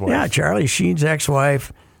Sheen's ex-wife. Yeah, Charlie Sheen's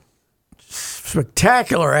ex-wife.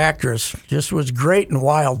 Spectacular actress. Just was great in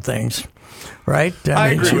Wild Things. Right? I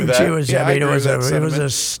agree with that. She was, Yeah, I mean, I agree with that it was sentiment. a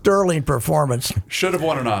sterling performance. Should have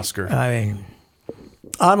won an Oscar. I mean,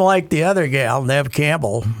 unlike the other gal, Neve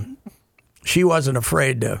Campbell, she wasn't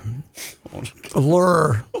afraid to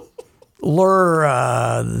lure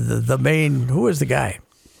the main. Who was the guy?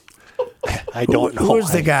 I don't know. Who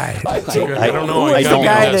was the guy? I don't know. Who was I the don't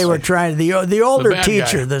guy know. they were trying? The older bad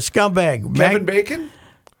teacher, guy. the scumbag. Kevin Bacon?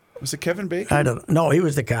 Was it Kevin Bacon? I don't know. He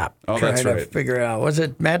was the cop. Oh, trying that's to right. figure it out. Was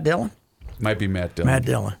it Matt Dillon? Might be Matt Dillon. Matt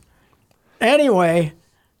Dillon. Anyway,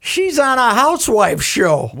 she's on a housewife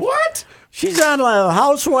show. What? She's on the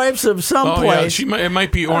Housewives of Oh, someplace. yeah. It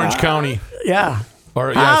might be Orange County. Yeah.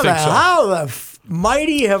 Or, yeah, I think so. How the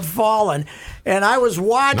mighty have fallen. And I was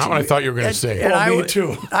watching. Not what I thought you were going to say. And me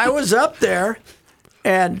too. I was up there,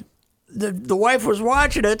 and the wife was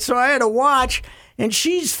watching it, so I had to watch. And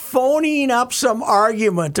she's phoning up some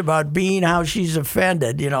argument about being how she's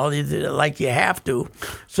offended, like you have to,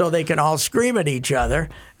 so they can all scream at each other.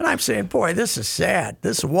 And I'm saying, boy, this is sad.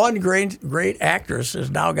 This one great actress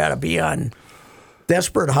has now got to be on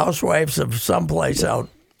Desperate Housewives of someplace out,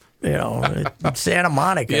 Santa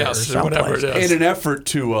Monica or Yes, or whatever someplace. it is. In an effort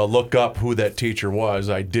to look up who that teacher was,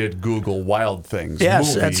 I did Google Wild Things Yes,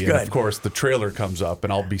 movie. that's and good. of course, the trailer comes up,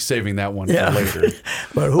 and I'll be saving that one Yeah. for later.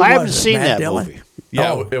 But who I was haven't it? seen Matt that Dillon? movie.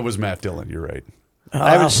 Yeah, it was Matt Dillon. You're right.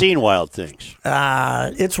 I haven't seen Wild Things.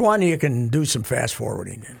 It's one you can do some fast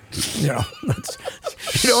forwarding in.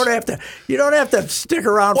 You don't have to stick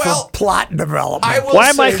around Well, for plot development. I will Why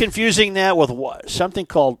am I say- confusing that with something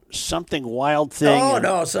called Something Wild Thing? Oh and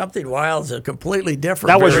no, Something Wild's a completely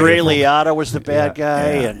different. That was very Ray different- Liotta was the bad guy,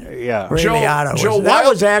 and yeah, Ray Joe- Liotta Joe was, that Wild-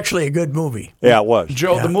 was actually a good movie. yeah, it was.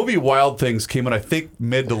 Joe, the movie Wild Things came out, I think,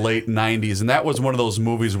 mid to late 90s, and that was one of those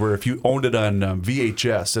movies where if you owned it on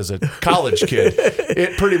VHS as a college kid,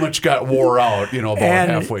 it pretty much got wore out, about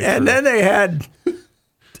halfway through. And then they had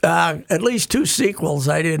at least 2 sequels.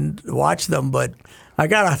 I didn't watch them, but I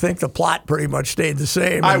gotta think the plot pretty much stayed the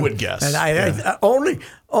same. I would guess, And I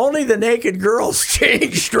only the naked girls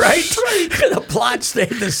changed, right? The plot stayed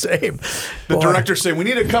the same. the Boy. director said, we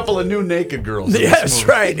need a couple of new naked girls. in this Yes,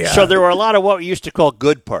 movie." right. Yeah. So there were a lot of what we used to call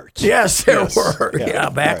good parts. Yes, there Yes. were. Yeah, Yeah,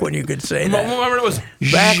 back right. when you could say Remember that. it was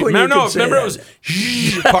Back when you could say remember that.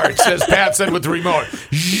 it was parts, as Pat said with the remote.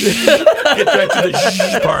 Get back to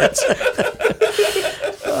the parts.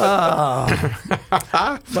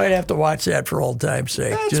 Might have to watch that for old time's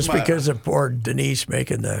sake, That's just my- because of poor Denise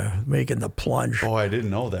making the plunge. Oh, I didn't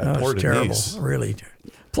know that. That Poor was terrible, Denise. really.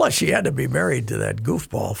 Plus, she had to be married to that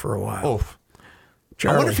goofball for a while. Oh, I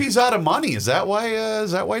Charlie. wonder if he's out of money. Is that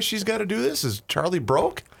why she's got to do this? Is Charlie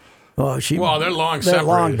broke? Well, they're long they're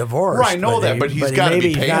long separated. divorced. Right, I know that, but he's gotta maybe be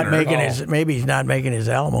he's paying not her. making Oh. maybe he's not making his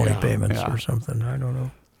alimony payments yeah. or something. I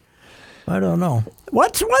don't know.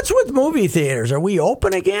 What's with movie theaters? Are we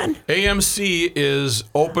open again? AMC is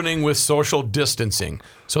opening with social distancing.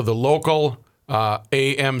 So the local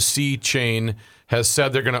AMC chain has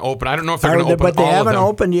said they're going to open. I don't know if they're going to open But they all of haven't them.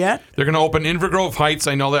 opened yet. They're going to open Invergrove Heights.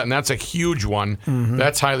 I know that, and that's a huge one. Mm-hmm.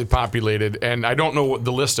 That's highly populated, and I don't know what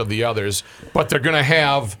the list of the others, but they're going to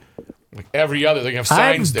have like every other. They're going to have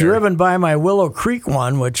I've signs there. driven by my Willow Creek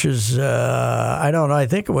one, which is I don't know. I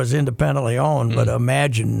think it was independently owned, but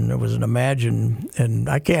Imagine, it was an Imagine, and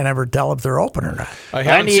I can't ever tell if they're open or not. I I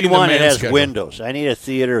haven't need seen the one that man has schedule. windows. I need a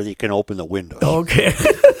theater that you can open the windows. Okay.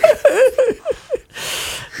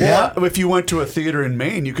 Well, if you went to a theater in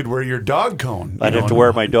Maine, you could wear your dog cone. I'd have to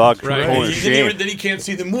wear my dog Right. cone of Then shame. you can't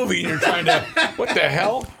see the movie, and you're trying to. What the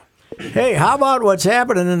hell? Hey, how about what's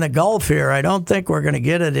happening in the Gulf here? I don't think we're going to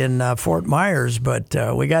get it in Fort Myers, but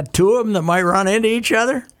we got 2 of them that might run into each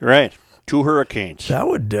other. Right. 2 hurricanes. That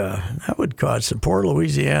would cause some poor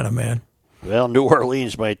Louisiana, man. Well, New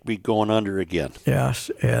Orleans might be going under again. Yes,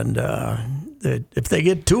 and if they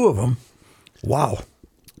get 2 of them, wow,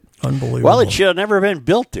 unbelievable. Well, it should have never been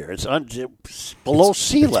built there. It's below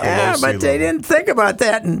sea level. Yeah, sea but they level. didn't think about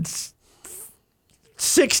that in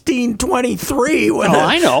 1623 when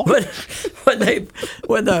I know.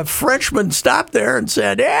 when the Frenchman stopped there and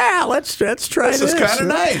said, "Yeah, let's try this." This is kind of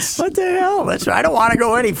nice. What the hell? I don't want to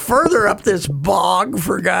go any further up this bog,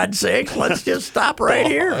 for God's sake. Let's just stop right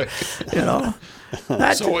here. You know.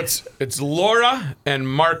 So it's Laura and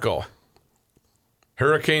Marco.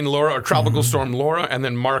 Hurricane Laura or Tropical Storm Laura, and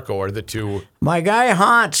then Marco are the two. My guy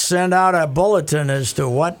Hans sent out a bulletin as to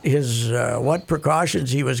what precautions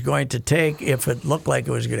he was going to take if it looked like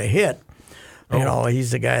it was going to hit. You know, he's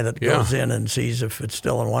the guy that goes in and sees if it's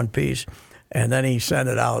still in one piece, and then he sent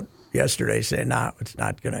it out yesterday saying, "No, it's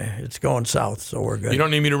not gonna. It's going south, so we're good." You don't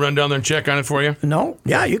need me to run down there and check on it for you? No,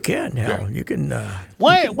 yeah, you can. Yeah, you can.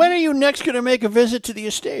 When are you next going to make a visit to the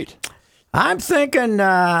estate? I'm thinking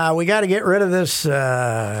we got to get rid of this. We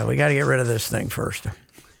got to get rid of this thing first.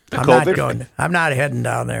 I'm not heading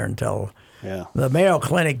down there until the Mayo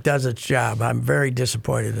Clinic does its job. I'm very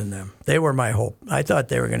disappointed in them. They were my hope. I thought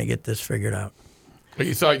they were going to get this figured out.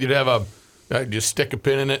 You thought you'd have just stick a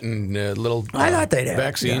pin in it and a little I thought they'd have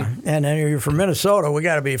vaccine. Yeah. And then you're from Minnesota. We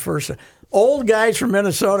got to be first. Old guys from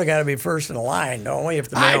Minnesota got to be first in the line, don't we? If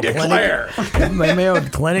the Mayo Clinic, Mayo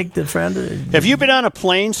Clinic defended. Have you been on a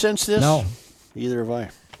plane since this? No, either have I.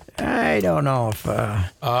 I don't know if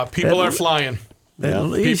people are flying. At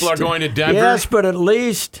least, people are going to Denver. Yes, but at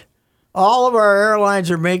least all of our airlines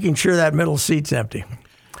are making sure that middle seat's empty,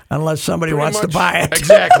 unless somebody wants to buy it.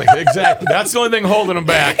 Exactly. That's the only thing holding them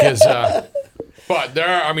back is. But there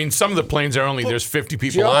are. I mean, some of the planes are only there's 50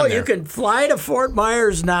 people on there. You can fly to Fort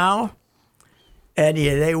Myers now. And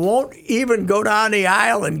they won't even go down the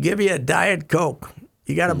aisle and give you a Diet Coke.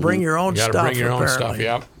 You got to bring your own stuff. You got to bring your own stuff,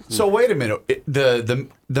 yeah. So wait a minute. The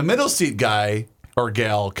middle seat guy or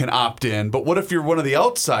gal can opt in, but what if you're one of the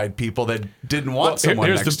outside people that didn't want someone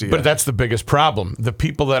next to you? But that's the biggest problem. The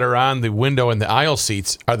people that are on the window and the aisle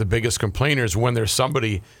seats are the biggest complainers when there's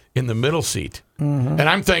somebody in the middle seat. Mm-hmm. And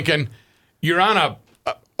I'm thinking, you're on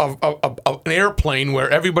an airplane where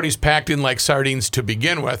everybody's packed in like sardines to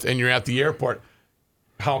begin with, and you're at the airport.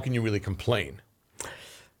 How can you really complain?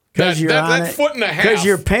 That foot and a half. Because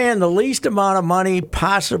you're paying the least amount of money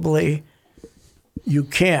possibly you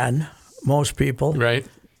can, most people. Right.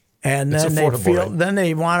 And then then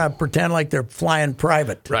they want to pretend like they're flying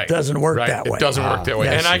private. Right. It doesn't work that way. It doesn't work that way.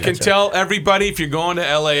 Yes, and I can tell everybody, if you're going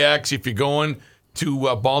to LAX, if you're going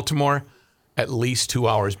to Baltimore, at least 2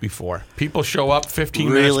 hours before. People show up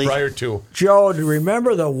 15 minutes prior to. Joe, do you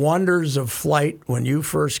remember the wonders of flight when you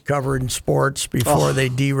first covered sports before they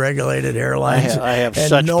deregulated airlines? I have and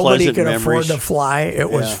such nobody pleasant could memories. afford to fly.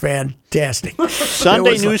 It was fantastic.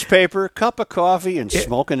 Sunday newspaper, cup of coffee, and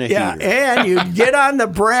smoking a heater. And you'd get on the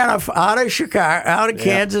Braniff out of Chicago, out of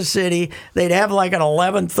Kansas City. They'd have like an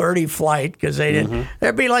 11:30 flight because they didn't.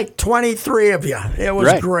 There'd be like 23 of you. It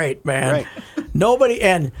was great, man. Right. Nobody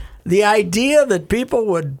and. The idea that people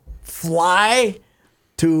would fly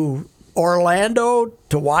to Orlando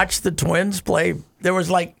to watch the Twins play, there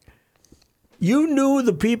was like, you knew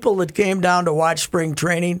the people that came down to watch spring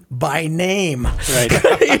training by name. Right.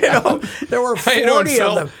 There were 40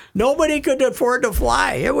 of them. Nobody could afford to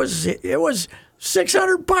fly. It was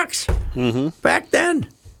 $600 back then.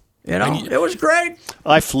 It was great.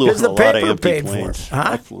 I flew on a lot of empty paid planes. For it.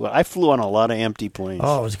 Huh? I flew on a lot of empty planes.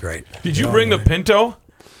 Oh, it was great. Did you bring the Pinto?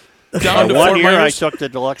 Down to one Fort year, Myers? I took the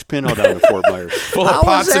deluxe Pinto down to Fort Myers. Full of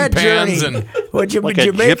pots and pans. Journey? Did you make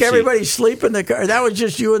gypsy. everybody sleep in the car? That was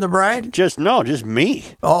just you and the bride? Just me.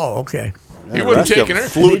 Oh, okay. He wasn't taking her.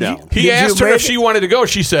 Flew down. He asked her if she wanted to go.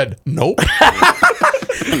 She said, nope.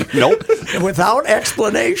 Nope. Without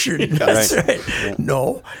explanation. That's right. Yeah.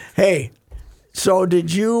 No. Hey, so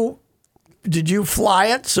did you fly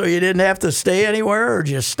it so you didn't have to stay anywhere or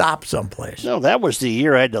just stop someplace? No, that was the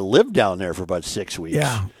year I had to live down there for about 6 weeks.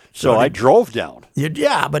 Yeah. So I drove down.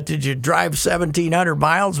 But did you drive 1,700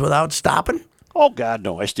 miles without stopping? Oh, God,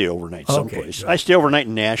 no. I stayed overnight someplace. Good. I stayed overnight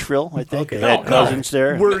in Nashville, I think. Okay. I had cousins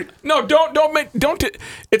there. Don't.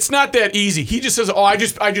 It's not that easy. He just says, I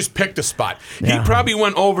just picked a spot. Yeah. He probably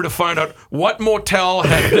went over to find out what motel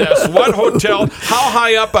had this, what hotel, how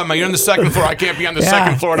high up am I? You're on the second floor. I can't be on the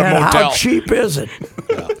second floor of a and motel. How cheap is it?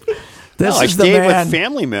 I stayed with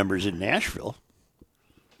family members in Nashville.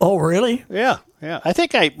 Oh, really? Yeah. I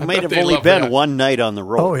think I might have they only love been that. one night on the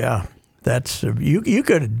road. Oh, yeah. That's you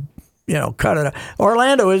could cut it.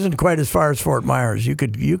 Orlando isn't quite as far as Fort Myers. You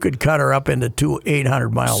could cut her up into 2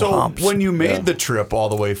 800-mile humps. So when you made the trip all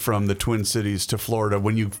the way from the Twin Cities to Florida,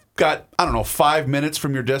 when you got 5 minutes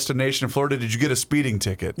from your destination in Florida, did you get a speeding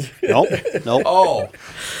ticket? Nope. Oh,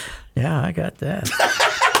 yeah, I got that.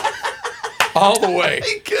 all the way.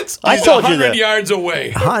 I He's told you 100 that. yards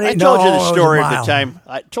away. Honey, I told you no, it the was a story of mile. the time.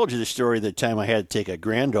 I told you the story of the time I had to take a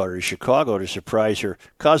granddaughter to Chicago to surprise her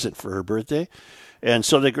cousin for her birthday, and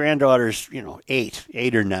so the granddaughter's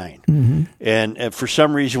 8 or 9, Mm-hmm. and for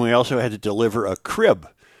some reason we also had to deliver a crib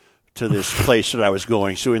to this place that I was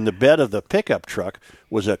going. So in the bed of the pickup truck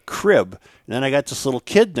was a crib, and then I got this little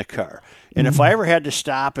kid in the car. And if I ever had to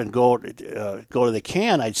stop and go to the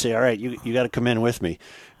can, I'd say, "All right, you got to come in with me."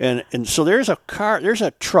 And so there's a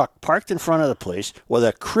truck parked in front of the place with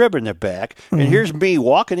a crib in the back, and here's me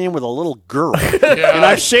walking in with a little girl, and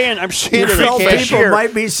I'm saying You to the felt people cashier,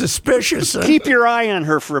 might be suspicious. keep your eye on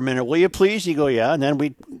her for a minute, will you please? You go, yeah. And then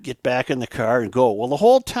we get back in the car and go. Well, the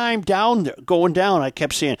whole time going down, I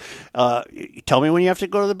kept saying, tell me when you have to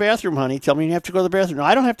go to the bathroom, honey. Tell me when you have to go to the bathroom. No,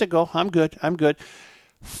 I don't have to go. I'm good.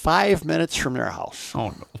 5 minutes from their house.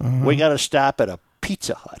 Oh, no. We got to stop at a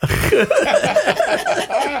Pizza Hut.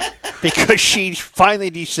 Because she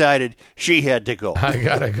finally decided she had to go. I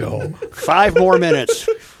got to go. 5 more minutes.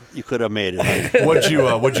 You could have made it. What'd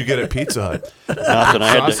you get at Pizza Hut? Nothing.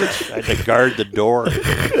 I had to guard the door.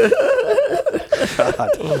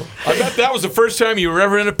 I bet that was the first time you were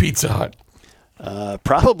ever in a Pizza Hut.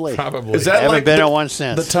 Probably. Is that Haven't like been the, in one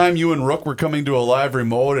since. the time you and Rook were coming to a live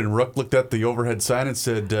remote and Rook looked at the overhead sign and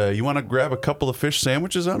said, you want to grab a couple of fish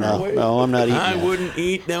sandwiches on our way? No, I'm not eating I that. wouldn't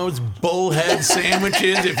eat those bullhead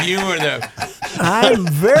sandwiches if you were the. I'm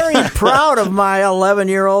very proud of my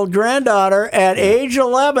 11-year-old granddaughter. At age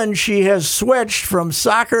 11, she has switched from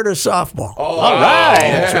soccer to softball. Oh, All right.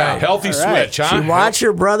 Yeah. Healthy All right. switch, huh? She watched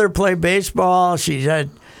her brother play baseball. She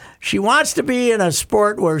wants to be in a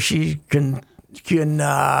sport where she can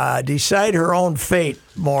decide her own fate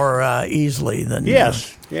more easily than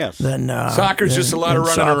Yes. Than Soccer's just a lot of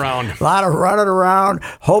running around. A lot of running around,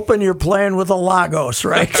 hoping you're playing with a Lagos,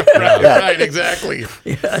 right? Right, exactly.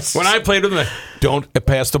 Yes. When I played with them, don't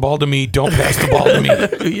pass the ball to me. Don't pass the ball to me.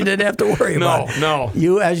 You didn't have to worry about it. No.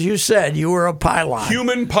 You, as you said, you were a pylon.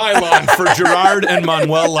 Human pylon for Gerard and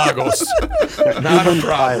Manuel Lagos. Not a problem.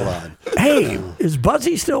 Pylon. Hey, is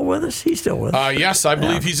Buzzy still with us? He's still with us. Yes, I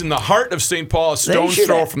believe he's in the heart of St. Paul, a stone's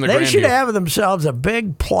throw from the They should Grandview. have themselves a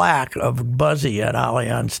big plaque of Buzzy at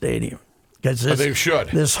Allianz Stadium. Because They should.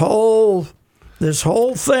 This whole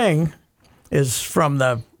thing is from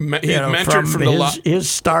the He mentored from the his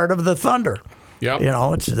start of the Thunder. Yep.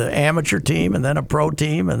 It's the amateur team and then a pro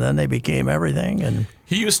team and then they became everything. And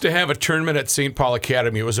He used to have a tournament at St. Paul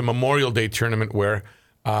Academy. It was a Memorial Day tournament where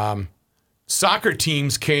soccer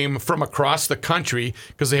teams came from across the country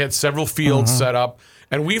because they had several fields set up.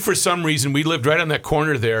 And we, for some reason, we lived right on that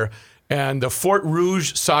corner there. And the Fort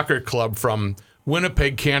Rouge Soccer Club from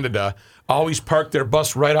Winnipeg, Canada, always parked their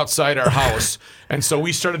bus right outside our house. And so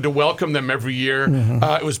we started to welcome them every year.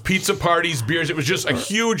 It was pizza parties, beers. It was just a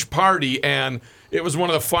huge party. And it was one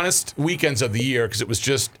of the funnest weekends of the year because it was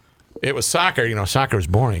soccer. Soccer is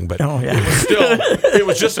boring, but it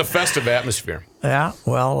was just a festive atmosphere. yeah,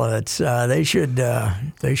 well, it's they should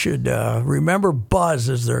remember Buzz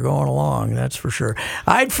as they're going along. That's for sure.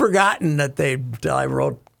 I'd forgotten that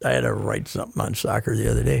I had to write something on soccer the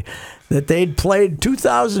other day, that they'd played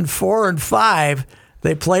 2004 and 5.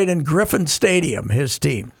 They played in Griffin Stadium, his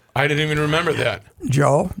team. I didn't even remember that.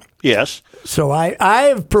 Joe? Yes. So I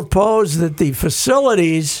have proposed that the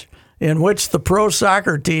facilities in which the pro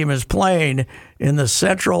soccer team is playing in the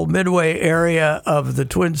central Midway area of the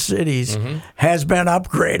Twin Cities has been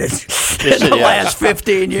upgraded in the last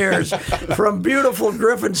 15 years. From beautiful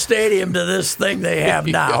Griffin Stadium to this thing they have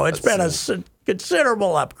now. It's been a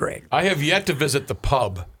considerable upgrade. I have yet to visit the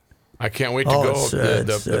pub. I can't wait to go. It's,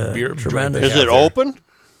 The beer tremendous. Is it open?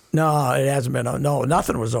 No, it hasn't been. No,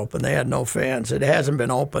 nothing was open. They had no fans. It hasn't been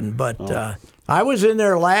open. But I was in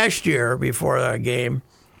there last year before the game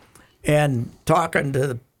and talking to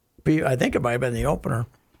the people. I think it might have been the opener.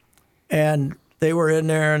 And they were in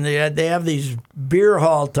there, and they have these beer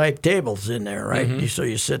hall type tables in there, right? So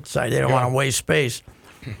you sit aside. They don't want to waste space.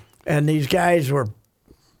 And these guys were.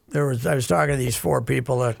 I was talking to these 4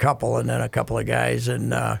 people, a couple, and then a couple of guys,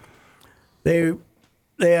 and they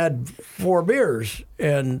had 4 beers,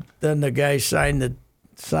 and then the guy signed the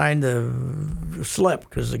slip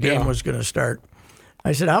because the game was going to start.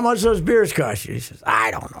 I said, "How much those beers cost you?" He says, "I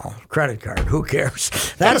don't know. Credit card. Who cares?"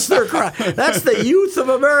 That's that's the youth of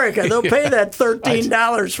America. They'll pay that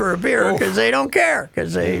 $13 for a beer because they don't care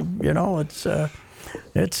because they,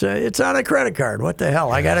 it's on a credit card. What the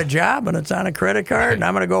hell? I got a job and it's on a credit card, and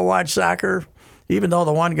I'm going to go watch soccer. Even though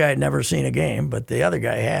the one guy had never seen a game, but the other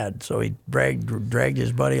guy had, so he dragged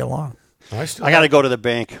his buddy along. I got to go to the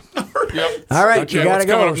bank. Yep. All right, Okay, you got to what's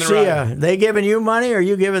coming go. up in the See ride? ya. They giving you money, or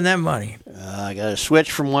you giving them money? I got to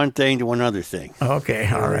switch from one thing to another thing. Okay,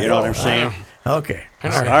 all right. You know what I'm saying? Okay. All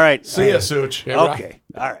right. See ya, Such. Yeah, right. Okay.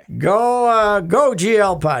 All right. Go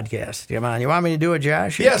GL podcast. Come on. You want me to do it,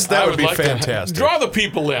 Josh? Yes, that I would be like to fantastic. draw the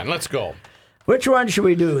people in. Let's go. Which one should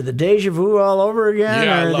we do? The Deja Vu all over again?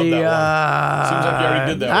 Yeah, I or love the, that one. Seems like you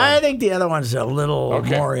already did that I one. think the other one's a little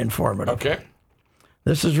more informative. Okay.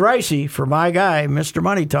 This is Ricey for my guy, Mr.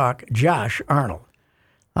 Money Talk, Josh Arnold.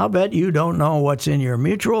 I'll bet you don't know what's in your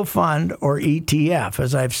mutual fund or ETF.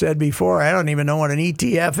 As I've said before, I don't even know what an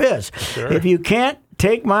ETF is. Sure. If you can't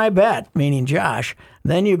take my bet, meaning Josh,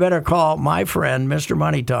 then you better call my friend, Mr.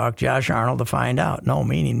 Money Talk, Josh Arnold, to find out. No,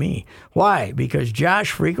 meaning me. Why? Because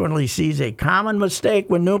Josh frequently sees a common mistake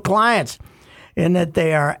with new clients in that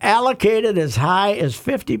they are allocated as high as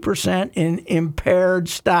 50% in impaired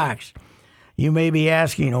stocks. You may be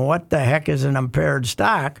asking, what the heck is an impaired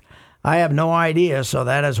stock? I have no idea, so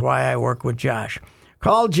that is why I work with Josh.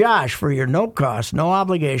 Call Josh for your no-cost,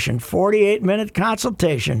 no-obligation, 48-minute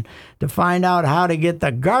consultation to find out how to get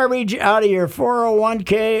the garbage out of your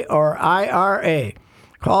 401k or IRA.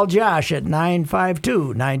 Call Josh at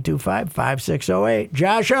 952-925-5608.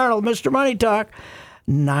 Josh Arnold, Mr. Money Talk,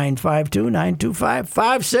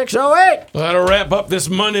 952-925-5608. That'll wrap up this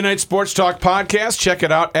Monday Night Sports Talk podcast. Check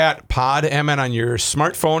it out at PodMN on your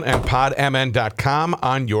smartphone and podmn.com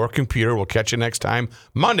on your computer. We'll catch you next time.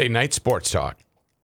 Monday Night Sports Talk.